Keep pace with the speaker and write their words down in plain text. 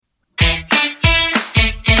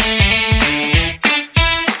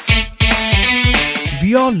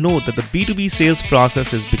all know that the B2B sales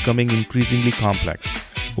process is becoming increasingly complex.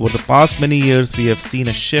 Over the past many years, we have seen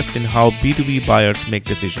a shift in how B2B buyers make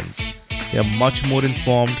decisions. They are much more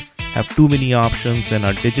informed, have too many options, and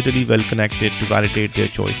are digitally well connected to validate their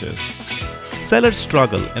choices. Sellers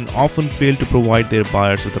struggle and often fail to provide their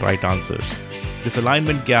buyers with the right answers. This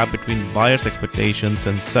alignment gap between buyers' expectations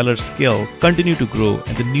and sellers' skill continue to grow,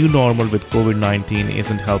 and the new normal with COVID-19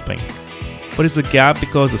 isn't helping. But is the gap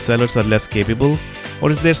because the sellers are less capable, or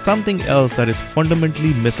is there something else that is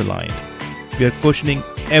fundamentally misaligned? We are questioning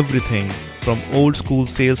everything from old school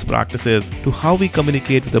sales practices to how we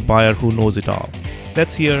communicate with a buyer who knows it all.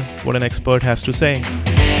 Let's hear what an expert has to say.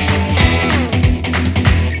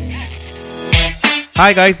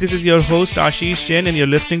 Hi guys, this is your host Ashish Jain and you're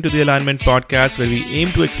listening to the Alignment Podcast, where we aim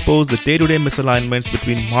to expose the day-to-day misalignments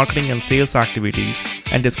between marketing and sales activities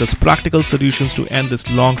and discuss practical solutions to end this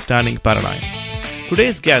long-standing paradigm.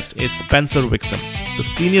 Today's guest is Spencer Wixom, the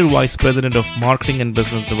Senior Vice President of Marketing and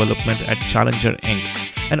Business Development at Challenger Inc.,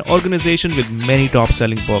 an organization with many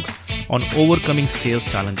top-selling books on overcoming sales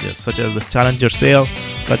challenges such as the Challenger Sale,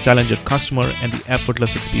 the Challenger Customer, and the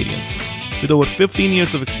Effortless Experience. With over 15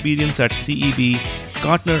 years of experience at CEB,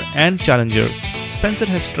 Gartner, and Challenger, Spencer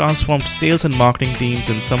has transformed sales and marketing teams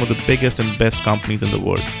in some of the biggest and best companies in the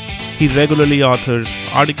world. He regularly authors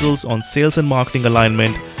articles on sales and marketing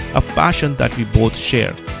alignment, a passion that we both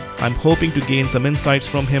share. I'm hoping to gain some insights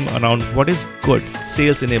from him around what is good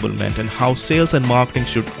sales enablement and how sales and marketing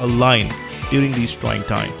should align during these trying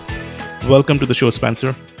times. Welcome to the show,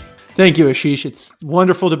 Spencer. Thank you, Ashish. It's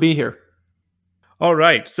wonderful to be here. All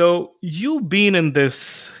right. So you've been in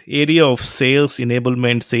this area of sales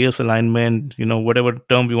enablement, sales alignment, whatever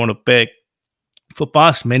term we want to pick, for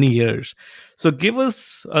past many years. So give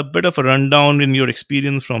us a bit of a rundown in your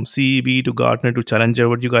experience from CEB to Gartner to Challenger,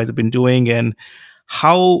 what you guys have been doing and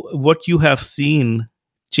what you have seen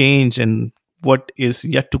change and what is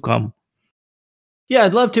yet to come. Yeah,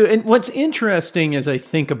 I'd love to. And what's interesting as I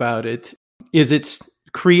think about it is it's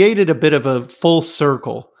created a bit of a full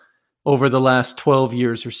circle over the last 12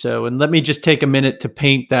 years or so. And let me just take a minute to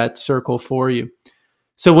paint that circle for you.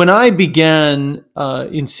 So when I began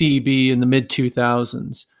in CEB in the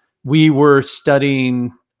mid-2000s, we were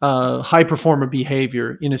studying high performer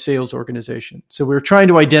behavior in a sales organization. So we were trying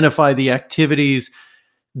to identify the activities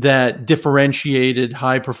that differentiated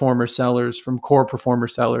high performer sellers from core performer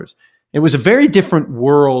sellers. It was a very different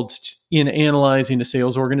world in analyzing a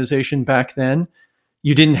sales organization back then.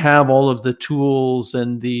 You didn't have all of the tools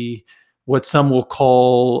and what some will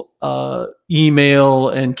call email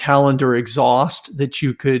and calendar exhaust that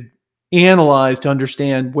you could analyze to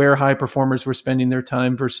understand where high performers were spending their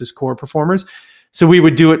time versus core performers. So we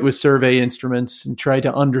would do it with survey instruments and try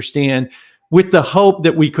to understand, with the hope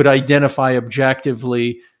that we could identify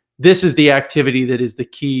objectively, this is the activity that is the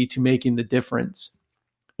key to making the difference.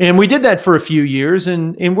 And we did that for a few years,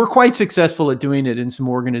 and we're quite successful at doing it in some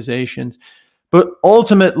organizations. But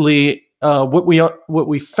ultimately, what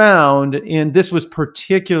we found, and this was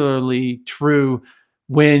particularly true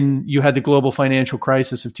when you had the global financial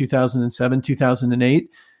crisis of 2007, 2008,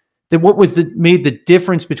 that made the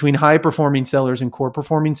difference between high-performing sellers and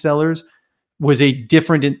core-performing sellers was a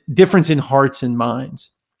difference in hearts and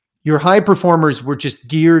minds. Your high performers were just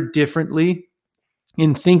geared differently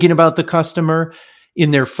in thinking about the customer,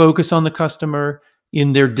 in their focus on the customer,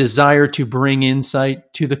 in their desire to bring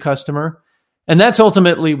insight to the customer. And that's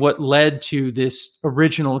ultimately what led to this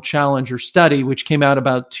original Challenger study, which came out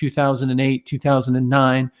about 2008,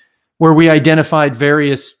 2009, where we identified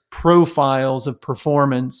various profiles of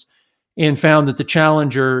performance and found that the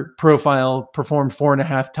Challenger profile performed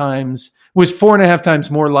 4.5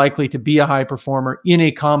 times more likely to be a high performer in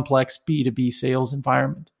a complex B2B sales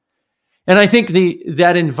environment. And I think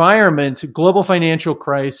that environment, global financial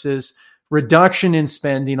crisis, reduction in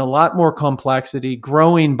spending, a lot more complexity,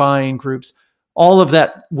 growing buying groups, all of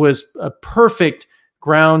that was a perfect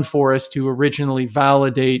ground for us to originally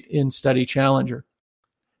validate and study Challenger.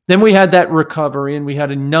 Then we had that recovery, and we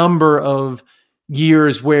had a number of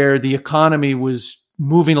years where the economy was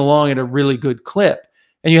moving along at a really good clip.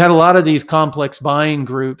 And you had a lot of these complex buying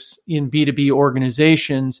groups in B2B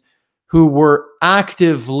organizations who were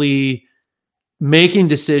actively making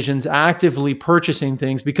decisions, actively purchasing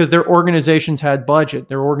things because their organizations had budget,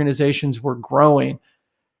 their organizations were growing.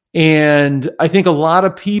 And I think a lot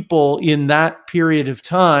of people in that period of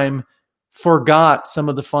time forgot some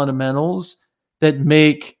of the fundamentals that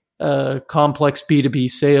make complex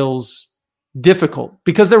B2B sales difficult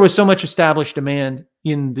because there was so much established demand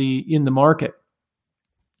in the market.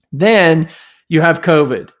 Then you have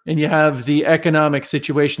COVID and you have the economic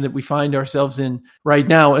situation that we find ourselves in right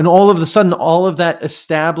now. And all of a sudden, all of that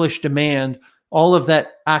established demand, all of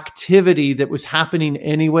that activity that was happening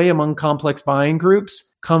anyway among complex buying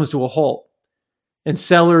groups comes to a halt. And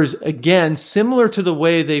sellers, again, similar to the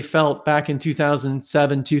way they felt back in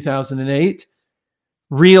 2007, 2008,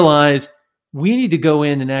 realize we need to go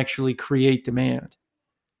in and actually create demand.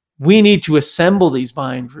 We need to assemble these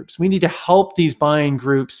buying groups. We need to help these buying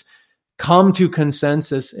groups come to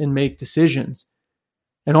consensus and make decisions.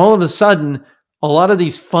 And all of a sudden, a lot of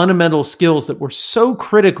these fundamental skills that were so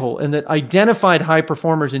critical and that identified high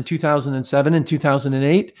performers in 2007 and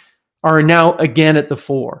 2008 are now again at the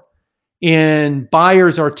fore. And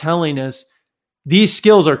buyers are telling us these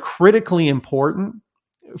skills are critically important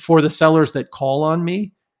for the sellers that call on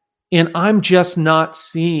me. And I'm just not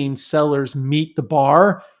seeing sellers meet the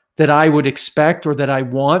bar that I would expect or that I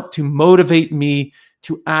want to motivate me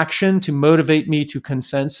to action, to motivate me to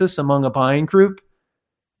consensus among a buying group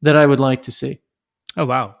that I would like to see. Oh,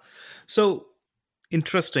 wow. So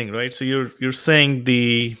interesting, right? So you're saying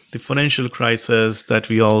the financial crisis that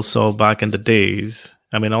we all saw back in the days.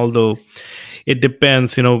 I mean, although it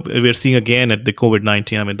depends, we're seeing again at the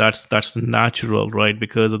COVID-19. I mean, that's natural, right?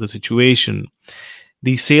 Because of the situation,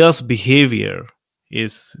 the sales behavior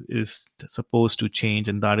is supposed to change,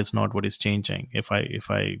 and that is not what is changing. If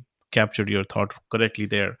I captured your thought correctly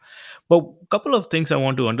there, but a couple of things I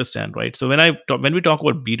want to understand, right? So when we talk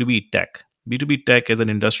about B2B tech as an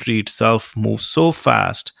industry itself moves so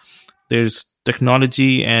fast. There's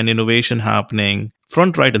technology and innovation happening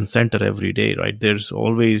front, right, and center every day, right? There's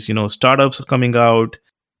always, startups coming out.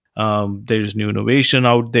 There's new innovation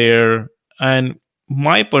out there. And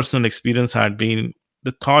my personal experience had been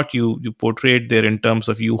the thought you portrayed there in terms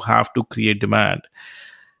of you have to create demand.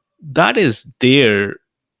 That is there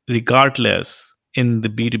regardless in the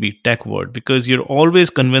B2B tech world, because you're always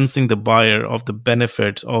convincing the buyer of the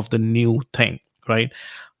benefits of the new thing, right?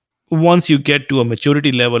 Once you get to a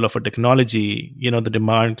maturity level of a technology, the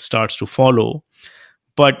demand starts to follow.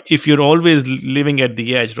 But if you're always living at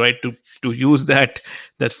the edge, right, to use that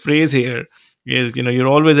phrase here, is, you're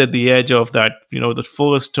always at the edge of that, the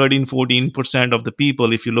first 13-14% of the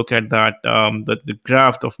people, if you look at that, the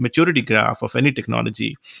graph of maturity graph of any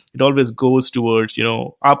technology, it always goes towards,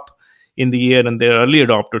 up in the air, and there are early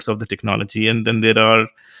adopters of the technology. And then there are,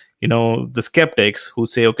 the skeptics who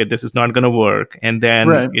say, okay, this is not going to work. And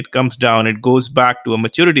then It comes down, it goes back to a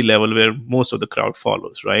maturity level where most of the crowd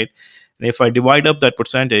follows, right? And if I divide up that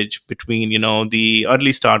percentage between, the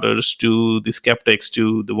early starters to the skeptics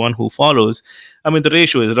to the one who follows, I mean, the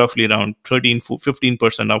ratio is roughly around 15%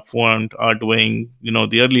 upfront are doing,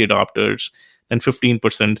 the early adopters, then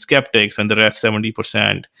 15% skeptics, and the rest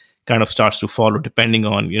 70% kind of starts to follow depending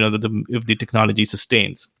on, if the technology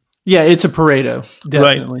sustains. Yeah, it's a Pareto,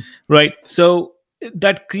 definitely. Right. So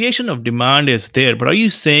that creation of demand is there, but are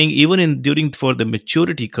you saying even for the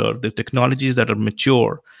maturity curve, the technologies that are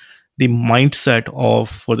mature, the mindset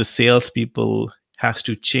for the salespeople has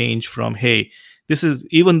to change from, hey, this is,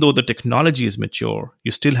 even though the technology is mature,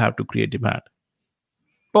 you still have to create demand?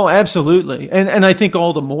 Oh, absolutely. And I think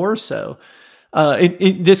all the more so.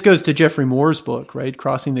 This goes to Jeffrey Moore's book, right?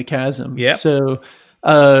 Crossing the Chasm. Yeah. So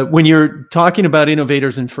when you're talking about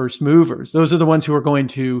innovators and first movers, those are the ones who are going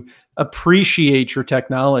to appreciate your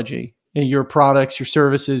technology and your products, your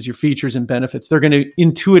services, your features and benefits. They're going to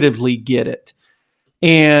intuitively get it.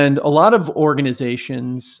 And a lot of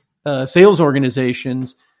organizations, sales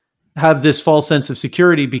organizations, have this false sense of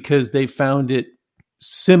security because they found it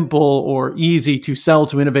simple or easy to sell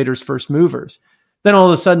to innovators, first movers. Then all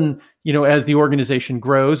of a sudden, as the organization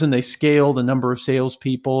grows and they scale the number of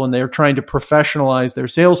salespeople and they're trying to professionalize their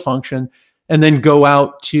sales function and then go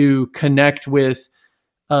out to connect with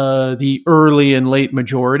the early and late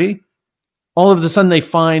majority, all of a sudden they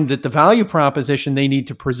find that the value proposition they need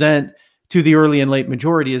to present to the early and late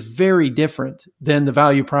majority is very different than the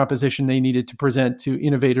value proposition they needed to present to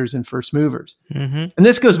innovators and first movers. Mm-hmm. And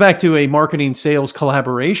this goes back to a marketing sales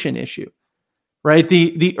collaboration issue, right?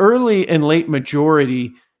 The early and late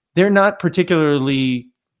majority, they're not particularly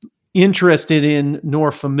interested in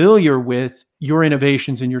nor familiar with your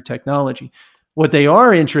innovations and your technology. What they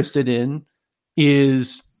are interested in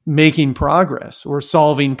is making progress or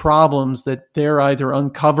solving problems that they're either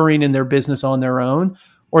uncovering in their business on their own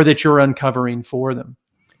or that you're uncovering for them.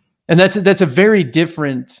 And that's a very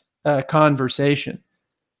different conversation.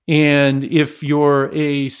 And if you're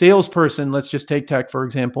a salesperson, let's just take tech, for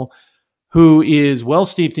example, who is well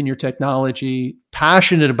steeped in your technology,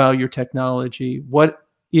 passionate about your technology, what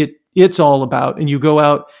it's all about, and you go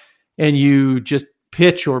out and you just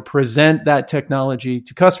pitch or present that technology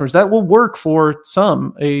to customers. That will work for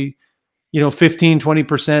some, 15,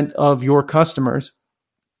 20% of your customers.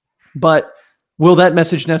 But will that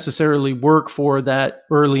message necessarily work for that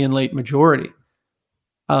early and late majority?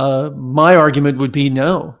 My argument would be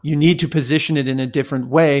no. You need to position it in a different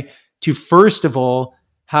way to, first of all,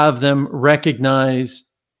 have them recognize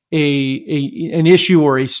an issue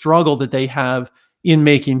or a struggle that they have in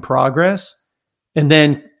making progress, and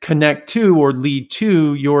then connect to or lead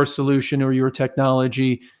to your solution or your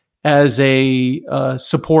technology as a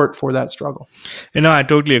support for that struggle. I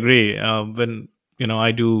totally agree. When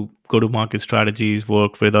I do go-to-market strategies,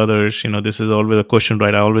 work with others, this is always a question,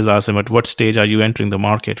 right? I always ask them, at what stage are you entering the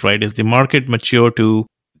market, right? Is the market mature to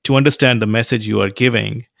understand the message you are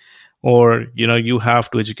giving? Or, you have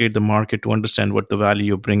to educate the market to understand what the value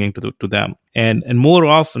you're bringing to them. And more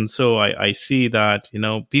often so, I see that,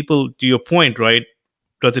 people, to your point, right?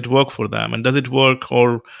 Does it work for them? And does it work,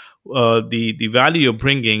 or the value you're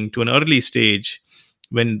bringing to an early stage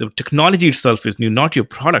when the technology itself is new, not your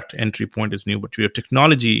product entry point is new, but the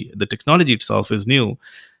technology itself is new,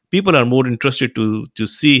 people are more interested to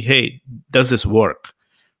see, hey, does this work,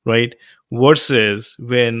 right? Versus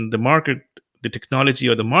when the technology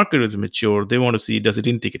or the market is mature, they want to see, does it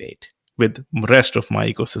integrate with the rest of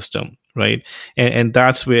my ecosystem, right? And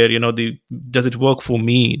that's where, does it work for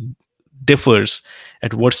me differs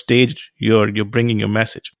at what stage you're bringing your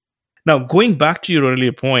message. Now, going back to your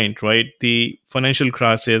earlier point, right, the financial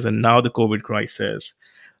crisis and now the COVID crisis,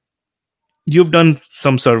 you've done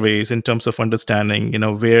some surveys in terms of understanding,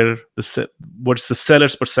 what's the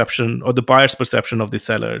seller's perception or the buyer's perception of the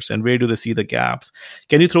sellers, and where do they see the gaps?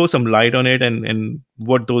 Can you throw some light on it and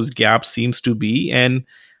what those gaps seems to be, and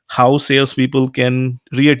how salespeople can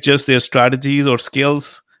readjust their strategies or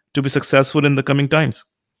skills to be successful in the coming times?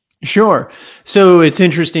 Sure. So it's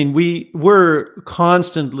interesting. We're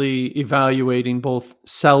constantly evaluating both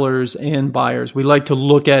sellers and buyers. We like to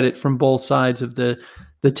look at it from both sides of the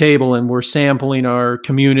table, and we're sampling our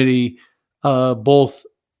community, both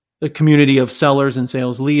the community of sellers and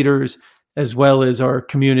sales leaders, as well as our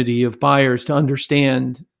community of buyers, to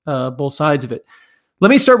understand both sides of it.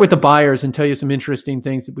 Let me start with the buyers and tell you some interesting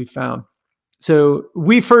things that we found. So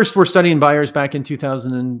we first were studying buyers back in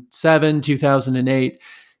 2007, 2008.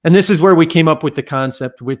 And this is where we came up with the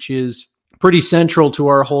concept, which is pretty central to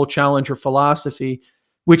our whole Challenger philosophy,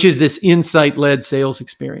 which is this insight-led sales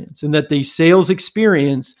experience, and that the sales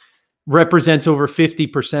experience represents over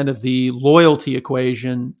 50% of the loyalty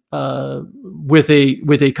equation with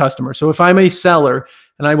a customer. So if I'm a seller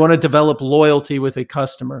and I want to develop loyalty with a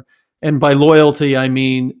customer, and by loyalty, I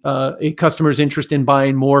mean a customer's interest in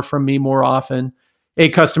buying more from me more often, a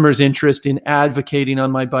customer's interest in advocating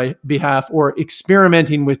on my behalf, or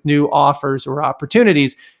experimenting with new offers or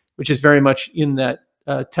opportunities, which is very much in that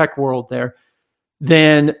tech world there,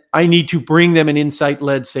 then I need to bring them an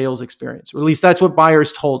insight-led sales experience. Or at least that's what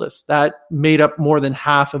buyers told us. That made up more than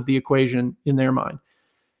half of the equation in their mind.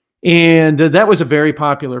 And that was a very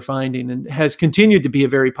popular finding and has continued to be a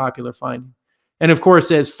very popular finding. And of course,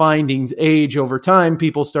 as findings age over time,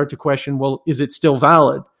 people start to question, well, is it still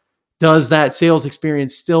valid? Does that sales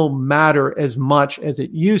experience still matter as much as it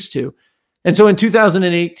used to? And so in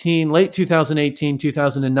 2018, late 2018,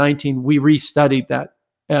 2019, we restudied that.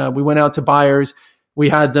 We went out to buyers. We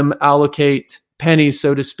had them allocate pennies,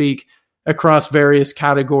 so to speak, across various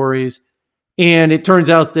categories. And it turns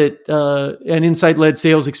out that an insight-led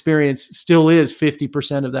sales experience still is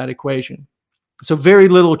 50% of that equation. So very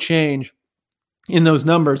little change in those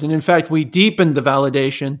numbers. And in fact, we deepened the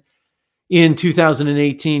validation in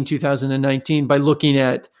 2018, 2019 by looking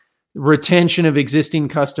at retention of existing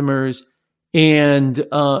customers and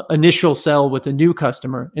initial sell with a new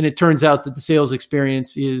customer. And it turns out that the sales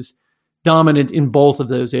experience is dominant in both of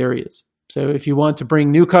those areas. So if you want to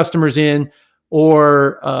bring new customers in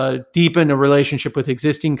or deepen a relationship with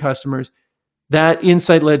existing customers, that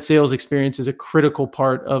insight-led sales experience is a critical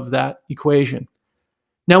part of that equation.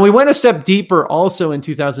 Now, we went a step deeper also in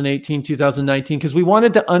 2018, 2019, because we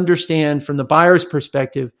wanted to understand from the buyer's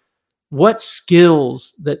perspective what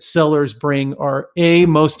skills that sellers bring are A,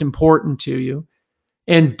 most important to you,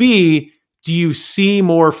 and B, do you see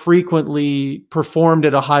more frequently performed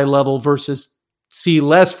at a high level versus see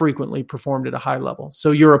less frequently performed at a high level?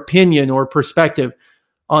 So your opinion or perspective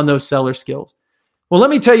on those seller skills. Well,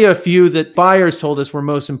 let me tell you a few that buyers told us were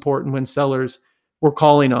most important when sellers were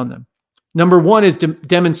calling on them. Number one is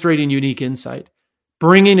demonstrating unique insight,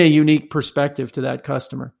 bringing a unique perspective to that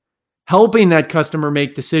customer. Helping that customer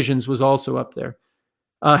make decisions was also up there.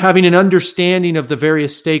 Having an understanding of the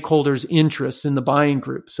various stakeholders' interests in the buying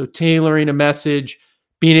group. So tailoring a message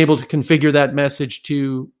being able to configure that message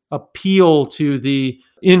to appeal to the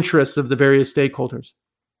interests of the various stakeholders,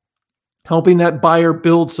 helping that buyer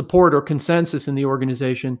build support or consensus in the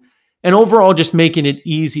organization, and overall just making it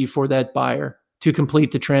easy for that buyer to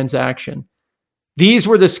complete the transaction. These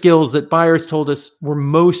were the skills that buyers told us were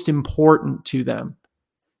most important to them.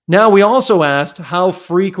 Now, we also asked how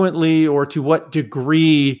frequently or to what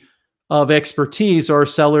degree of expertise are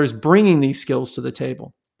sellers bringing these skills to the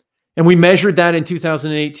table. And we measured that in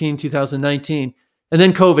 2018, 2019, and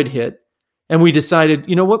then COVID hit. And we decided,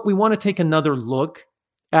 you know what, we want to take another look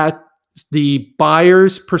at the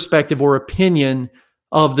buyer's perspective or opinion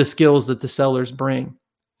of the skills that the sellers bring.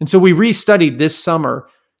 And so we restudied this summer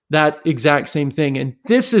that exact same thing. And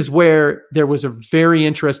this is where there was a very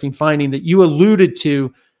interesting finding that you alluded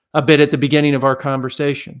to a bit at the beginning of our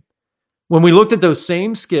conversation. When we looked at those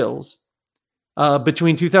same skills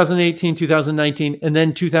between 2018, 2019, and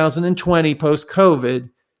then 2020 post-COVID,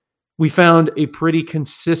 we found a pretty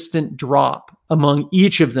consistent drop among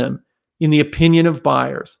each of them in the opinion of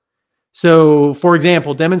buyers. So, for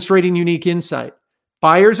example, demonstrating unique insight.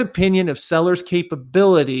 Buyers' opinion of sellers'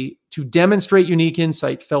 capability to demonstrate unique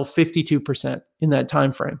insight fell 52% in that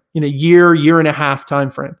time frame, in a year and a half time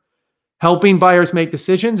frame. Helping buyers make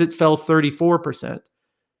decisions, it fell 34%.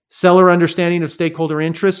 Seller understanding of stakeholder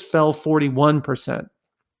interests fell 41%.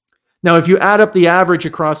 Now, if you add up the average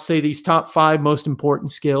across, say, these top 5 most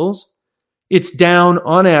important skills, it's down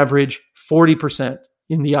on average 40%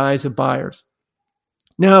 in the eyes of buyers.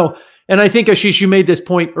 Now, and I think, Ashish, you made this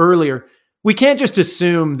point earlier, we can't just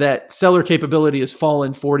assume that seller capability has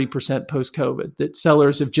fallen 40% post-COVID, that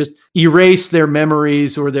sellers have just erased their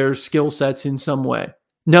memories or their skill sets in some way.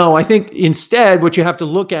 No, I think instead what you have to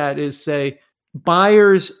look at is, say,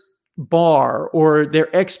 buyers' bar or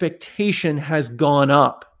their expectation has gone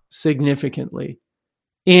up significantly.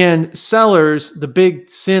 And sellers, the big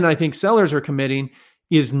sin I think sellers are committing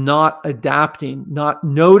is not adapting, not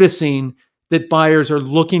noticing that buyers are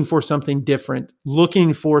looking for something different,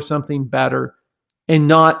 looking for something better, and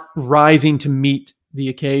not rising to meet the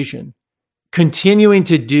occasion, continuing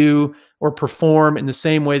to do or perform in the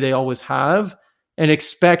same way they always have, and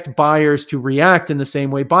expect buyers to react in the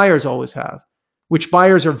same way buyers always have, which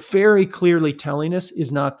buyers are very clearly telling us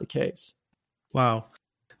is not the case. Wow.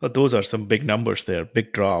 Well, those are some big numbers there,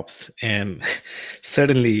 big drops. And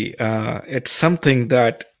certainly it's something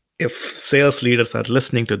that if sales leaders are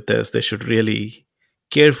listening to this, they should really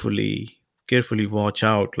carefully watch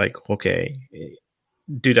out. Like, okay,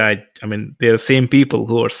 there are the same people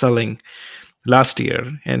who are selling last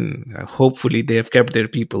year, and hopefully they have kept their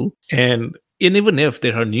people. And even if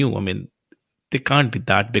they are new, they can't be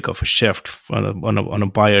that big of a shift on a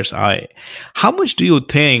buyer's eye. How much do you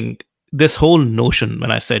think this whole notion,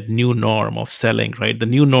 when I said new norm of selling, right? The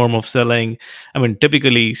new norm of selling,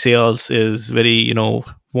 typically sales is very,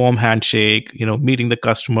 warm handshake, meeting the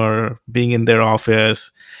customer, being in their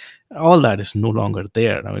office, all that is no longer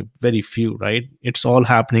there. Very few, right? It's all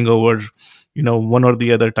happening over, one or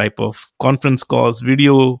the other type of conference calls,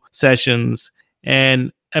 video sessions.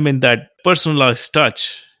 And that personalized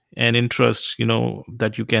touch and interest,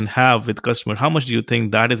 that you can have with customer, how much do you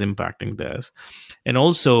think that is impacting this? And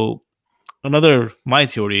also, my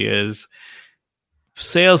theory is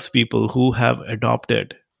salespeople who have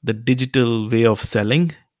adopted the digital way of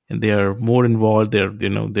selling, and they are more involved.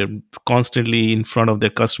 They're constantly in front of their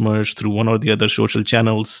customers through one or the other social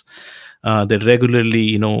channels. They're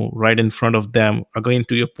regularly, right in front of them. Going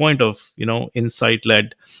to your point of,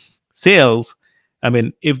 insight-led sales.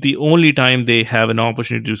 If the only time they have an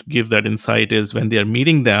opportunity to give that insight is when they are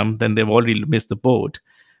meeting them, then they've already missed the boat.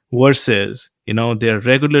 Versus, they're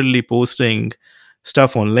regularly posting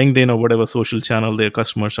stuff on LinkedIn or whatever social channel their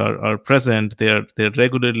customers are present. They're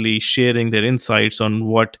regularly sharing their insights on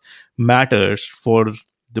what matters for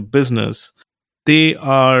the business. They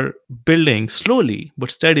are building slowly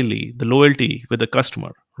but steadily the loyalty with the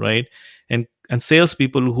customer, right? And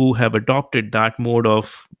salespeople who have adopted that mode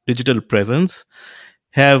of digital presence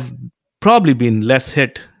have probably been less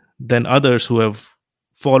hit than others who have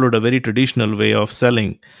followed a very traditional way of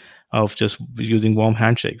selling, of just using warm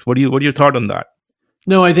handshakes. What are your thought on that?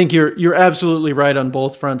 No, I think you're absolutely right on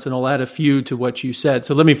both fronts, and I'll add a few to what you said.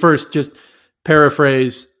 So let me first just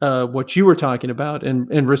paraphrase what you were talking about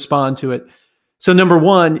and respond to it. So number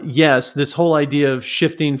one, yes, this whole idea of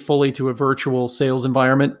shifting fully to a virtual sales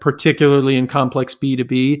environment, particularly in complex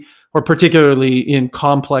B2B, or particularly in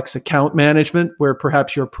complex account management, where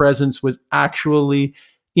perhaps your presence was actually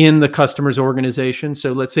in the customer's organization.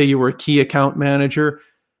 So let's say you were a key account manager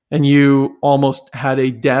and you almost had a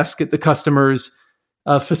desk at the customer's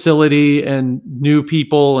facility and new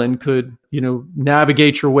people and could,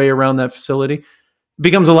 navigate your way around that facility. It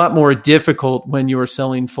becomes a lot more difficult when you're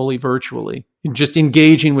selling fully virtually and just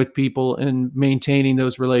engaging with people and maintaining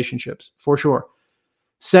those relationships, for sure.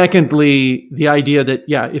 Secondly, the idea that,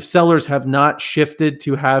 if sellers have not shifted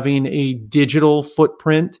to having a digital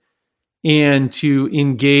footprint and to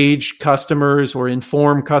engage customers or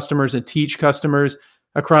inform customers and teach customers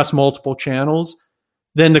across multiple channels,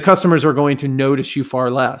 then the customers are going to notice you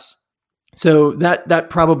far less. So that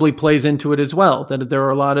probably plays into it as well, that there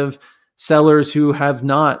are a lot of sellers who have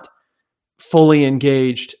not fully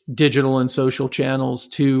engaged digital and social channels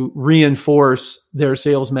to reinforce their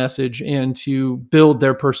sales message and to build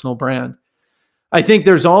their personal brand. I think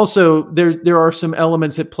there's also, there are some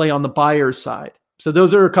elements that play on the buyer's side. So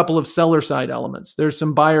those are a couple of seller side elements. There's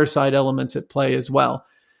some buyer side elements at play as well,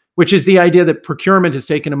 which is the idea that procurement has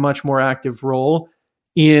taken a much more active role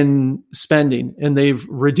in spending, and they've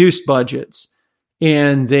reduced budgets,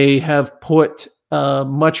 and they have put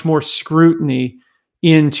much more scrutiny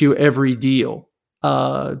into every deal.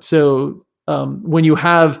 So when you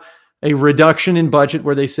have a reduction in budget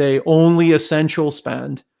where they say only essential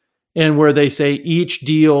spend, and where they say each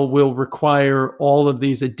deal will require all of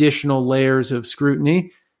these additional layers of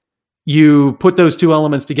scrutiny, you put those two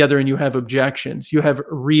elements together and you have objections. You have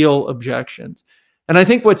real objections. And I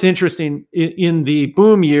think what's interesting in the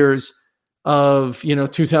boom years of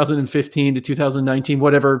 2015 to 2019,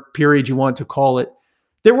 whatever period you want to call it,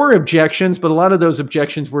 there were objections, but a lot of those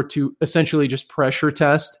objections were to essentially just pressure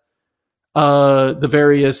test the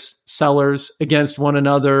various sellers against one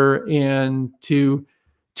another and to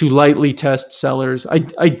lightly test sellers.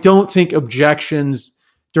 I don't think objections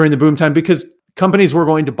during the boom time, because companies were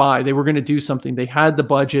going to buy, they were going to do something. They had the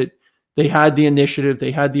budget, they had the initiative,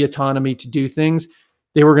 they had the autonomy to do things.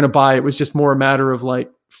 They were going to buy. It was just more a matter of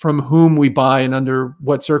from whom we buy and under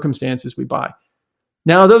what circumstances we buy.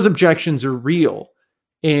 Now those objections are real,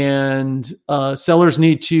 and sellers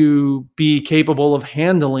need to be capable of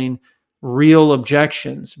handling real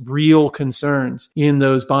objections, real concerns in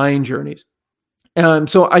those buying journeys.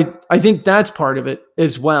 So I think that's part of it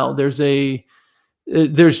as well. There's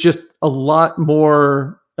just a lot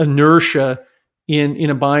more inertia in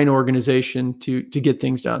a buying organization to get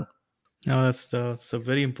things done. No, that's a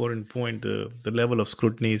very important point. The level of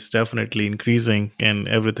scrutiny is definitely increasing, and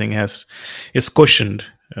everything is cushioned,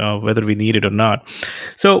 whether we need it or not.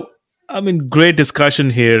 So, great discussion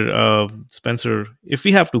here, Spencer. If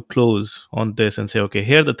we have to close on this and say, okay,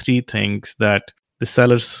 here are the three things that the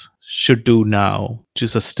sellers should do now to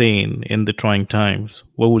sustain in the trying times,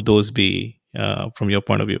 what would those be from your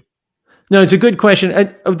point of view? No, it's a good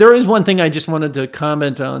question. There is one thing I just wanted to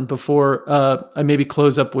comment on before I maybe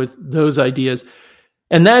close up with those ideas.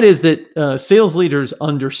 And that is that sales leaders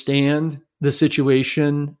understand the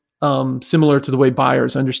situation similar to the way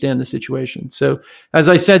buyers understand the situation. So as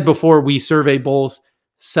I said before, we survey both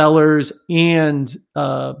sellers and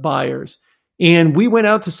buyers. And we went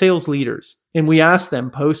out to sales leaders and we asked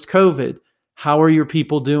them post-COVID, how are your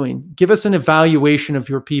people doing? Give us an evaluation of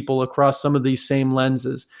your people across some of these same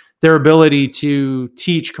lenses. Their ability to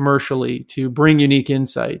teach commercially, to bring unique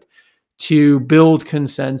insight, to build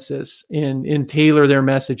consensus and tailor their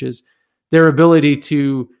messages, their ability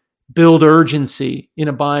to build urgency in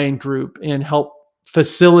a buying group and help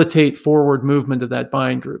facilitate forward movement of that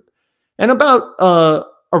buying group. And about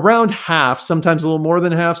around half, sometimes a little more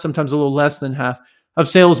than half, sometimes a little less than half of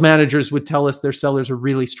sales managers would tell us their sellers are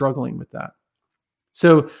really struggling with that.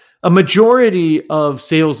 So a majority of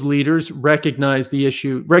sales leaders recognize the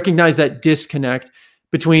issue, recognize that disconnect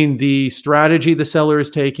between the strategy the seller is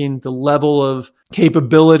taking, the level of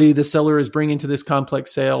capability the seller is bringing to this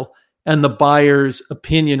complex sale, and the buyer's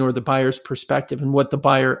opinion or the buyer's perspective and what the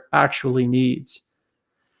buyer actually needs.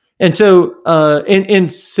 And so,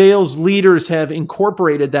 and sales leaders have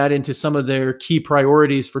incorporated that into some of their key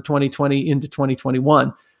priorities for 2020 into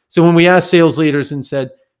 2021. So when we asked sales leaders and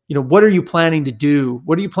said, what are you planning to do?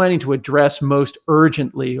 What are you planning to address most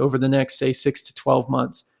urgently over the next, say, 6 to 12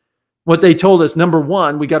 months? What they told us, number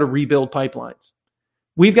one, we got to rebuild pipelines.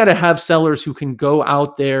 We've got to have sellers who can go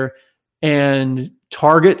out there and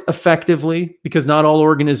target effectively, because not all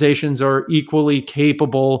organizations are equally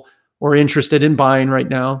capable or interested in buying right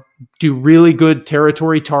now. Do really good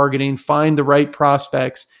territory targeting, find the right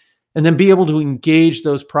prospects, and then be able to engage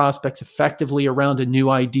those prospects effectively around a new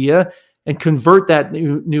idea and convert that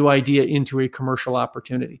new idea into a commercial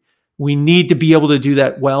opportunity. We need to be able to do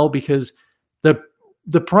that well, because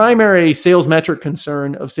the primary sales metric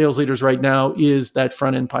concern of sales leaders right now is that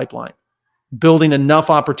front-end pipeline, building enough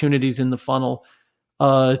opportunities in the funnel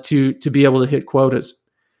to be able to hit quotas.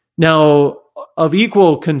 Now, of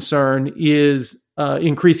equal concern is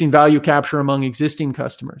increasing value capture among existing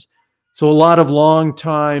customers. So a lot of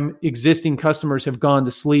long-time existing customers have gone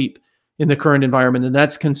to sleep in the current environment, and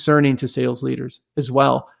that's concerning to sales leaders as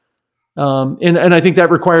well. And I think that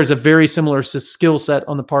requires a very similar skill set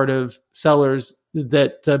on the part of sellers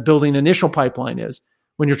that building initial pipeline is.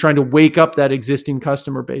 When you're trying to wake up that existing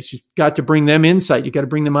customer base, you've got to bring them insight. You've got to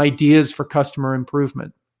bring them ideas for customer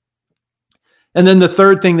improvement. And then the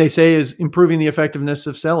third thing they say is improving the effectiveness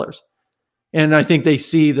of sellers. And I think they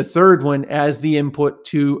see the third one as the input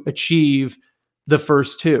to achieve the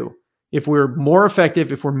first two. If we're more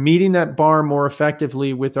effective, if we're meeting that bar more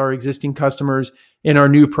effectively with our existing customers and our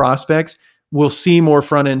new prospects, we'll see more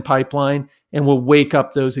front-end pipeline and we'll wake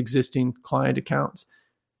up those existing client accounts.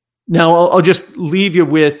 Now, I'll just leave you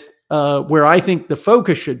with where I think the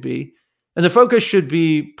focus should be. And the focus should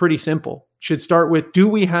be pretty simple. It should start with, do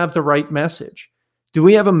we have the right message? Do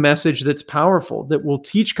we have a message that's powerful, that will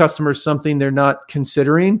teach customers something they're not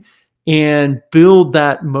considering and build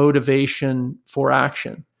that motivation for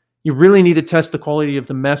action? You really need to test the quality of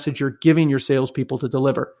the message you're giving your salespeople to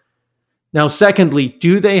deliver. Now, secondly,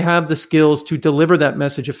 do they have the skills to deliver that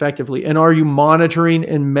message effectively? And are you monitoring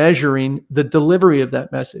and measuring the delivery of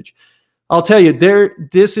that message? I'll tell you,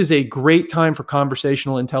 this is a great time for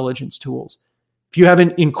conversational intelligence tools. If you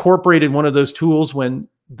haven't incorporated one of those tools when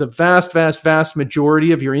the vast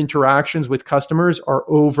majority of your interactions with customers are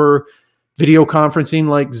over video conferencing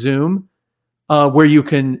like Zoom, where you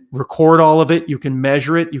can record all of it, you can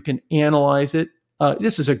measure it, you can analyze it.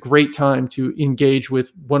 This is a great time to engage with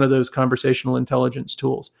one of those conversational intelligence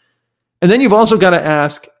tools. And then you've also got to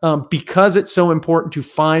ask, because it's so important to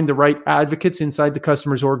find the right advocates inside the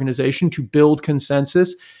customer's organization to build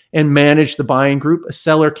consensus and manage the buying group. A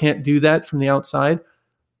seller can't do that from the outside.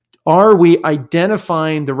 Are we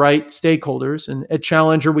identifying the right stakeholders? And at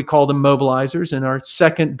Challenger, we call them mobilizers. And our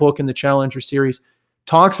second book in the Challenger series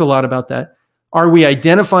talks a lot about that. Are we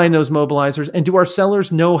identifying those mobilizers? And do our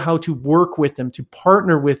sellers know how to work with them, to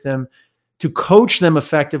partner with them, to coach them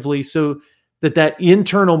effectively so that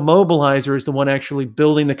internal mobilizer is the one actually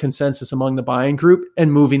building the consensus among the buying group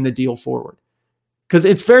and moving the deal forward? Because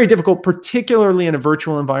it's very difficult, particularly in a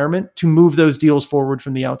virtual environment, to move those deals forward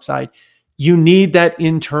from the outside. You need that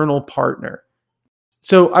internal partner.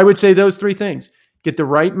 So I would say those three things: get the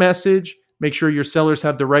right message, make sure your sellers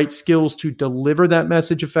have the right skills to deliver that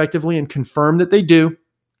message effectively and confirm that they do.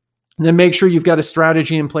 And then make sure you've got a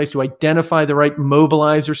strategy in place to identify the right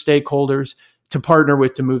mobilizer stakeholders to partner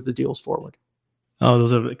with to move the deals forward. Oh,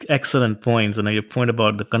 those are excellent points. And your point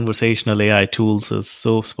about the conversational AI tools is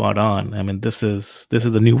so spot on. I mean, this is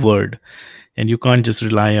a new word, and you can't just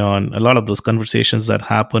rely on a lot of those conversations that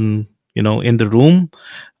happen, in the room.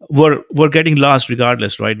 We're getting lost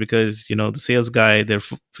regardless, right? Because, the sales guy, there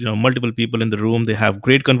are, multiple people in the room, they have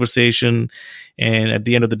great conversation. And at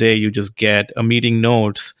the end of the day, you just get a meeting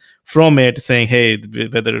notes from it saying, hey,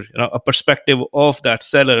 whether a perspective of that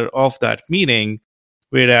seller of that meeting,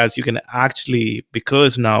 whereas you can actually,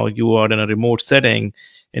 because now you are in a remote setting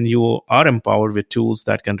and you are empowered with tools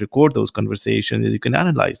that can record those conversations, you can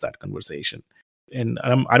analyze that conversation. And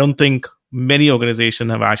I don't think many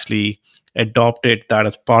organizations have actually adopted that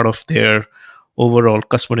as part of their overall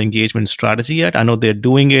customer engagement strategy yet. I know they're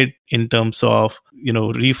doing it in terms of,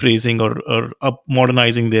 rephrasing or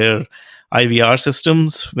modernizing their IVR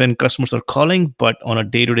systems when customers are calling, but on a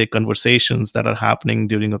day-to-day conversations that are happening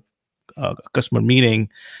during a customer meeting,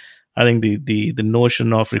 I think the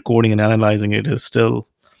notion of recording and analyzing it is still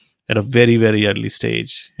at a very, very early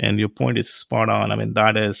stage. And your point is spot on. I mean,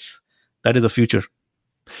 that is a future.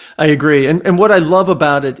 I agree. And what I love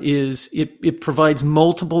about it is it provides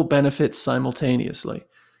multiple benefits simultaneously.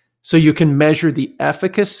 So you can measure the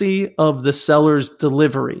efficacy of the seller's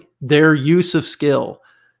delivery, their use of skill,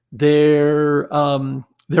 their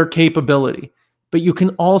capability. But you can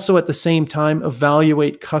also at the same time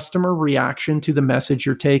evaluate customer reaction to the message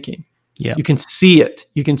you're taking. Yeah. You can see it.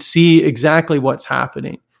 You can see exactly what's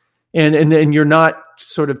happening. And then you're not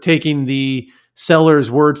sort of taking the seller's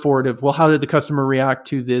word for it of, well, how did the customer react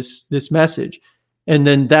to this message? And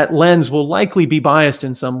then that lens will likely be biased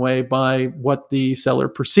in some way by what the seller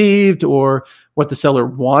perceived or what the seller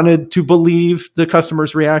wanted to believe the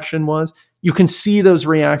customer's reaction was. You can see those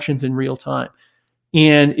reactions in real time.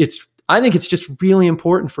 And I think it's just really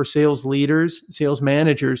important for sales leaders, sales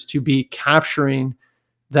managers to be capturing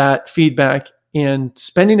that feedback and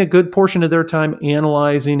spending a good portion of their time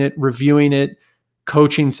analyzing it, reviewing it,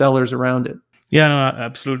 coaching sellers around it. Yeah, no,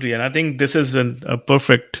 absolutely. And I think this is a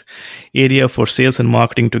perfect area for sales and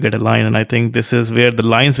marketing to get aligned. And I think this is where the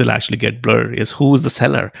lines will actually get blurred, is who's the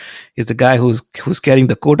seller? Is the guy who's carrying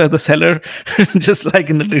the quota the seller, just like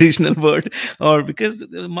in the traditional world? Or because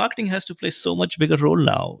the marketing has to play so much bigger role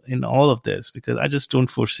now in all of this, because I just don't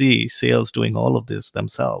foresee sales doing all of this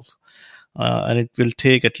themselves. And it will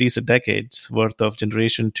take at least a decade's worth of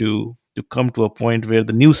generation to come to a point where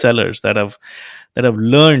the new sellers that have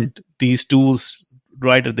learned these tools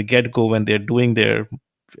right at the get-go, when they're doing their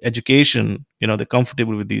education, they're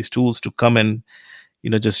comfortable with these tools, to come and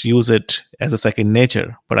just use it as a second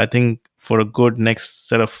nature. But I think for a good next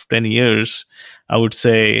set of 10 years, I would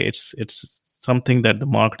say it's something that the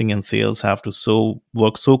marketing and sales have to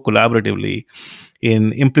work so collaboratively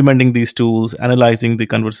in implementing these tools, analyzing the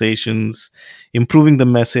conversations, improving the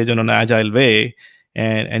message in an agile way,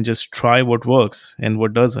 and just try what works and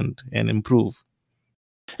what doesn't, and improve.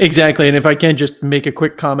 Exactly. And if I can just make a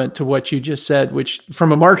quick comment to what you just said, which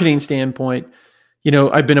from a marketing standpoint,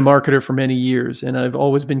 I've been a marketer for many years, and I've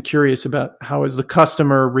always been curious about how is the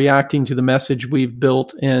customer reacting to the message we've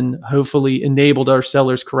built and hopefully enabled our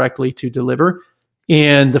sellers correctly to deliver.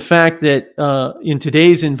 And the fact that in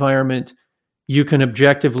today's environment, you can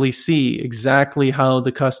objectively see exactly how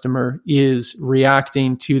the customer is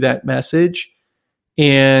reacting to that message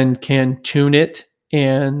and can tune it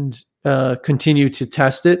and continue to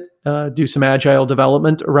test it, do some agile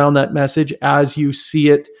development around that message as you see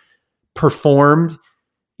it performed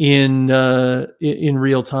in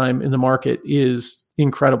real time in the market is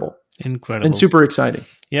incredible and super exciting.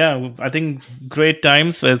 Yeah, I think great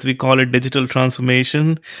times, as we call it, digital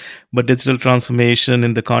transformation. But digital transformation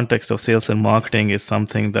in the context of sales and marketing is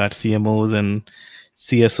something that CMOs and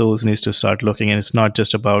CSOs needs to start looking. And it's not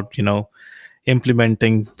just about,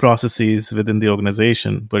 implementing processes within the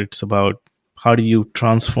organization, but it's about how do you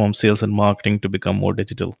transform sales and marketing to become more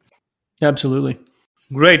digital. Absolutely.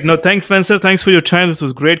 Great. No, thanks, Spencer. Thanks for your time. This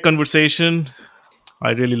was a great conversation.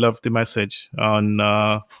 I really loved the message on,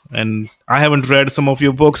 and I haven't read some of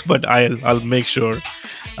your books, but I'll make sure.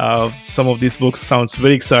 Some of these books sounds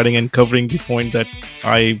very exciting and covering the point that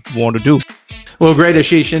I want to do. Well, great,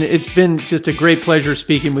 Ashish. And it's been just a great pleasure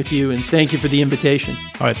speaking with you, and thank you for the invitation.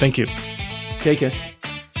 All right. Thank you. Take care.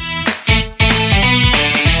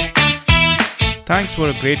 Thanks for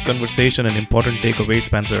a great conversation and important takeaway,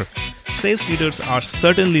 Spencer. Sales leaders are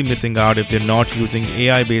certainly missing out if they're not using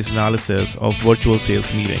AI-based analysis of virtual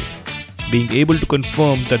sales meetings. Being able to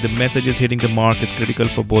confirm that the message is hitting the mark is critical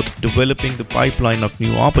for both developing the pipeline of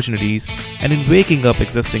new opportunities and in waking up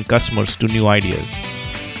existing customers to new ideas.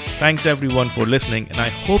 Thanks everyone for listening, and I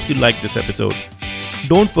hope you liked this episode.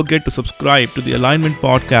 Don't forget to subscribe to the Alignment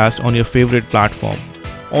Podcast on your favorite platform.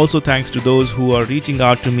 Also, thanks to those who are reaching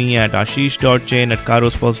out to me at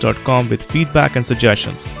ashish.jain@kairospulse.com with feedback and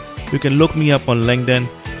suggestions. You can look me up on LinkedIn.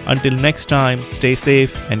 Until next time, stay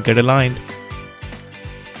safe and get aligned.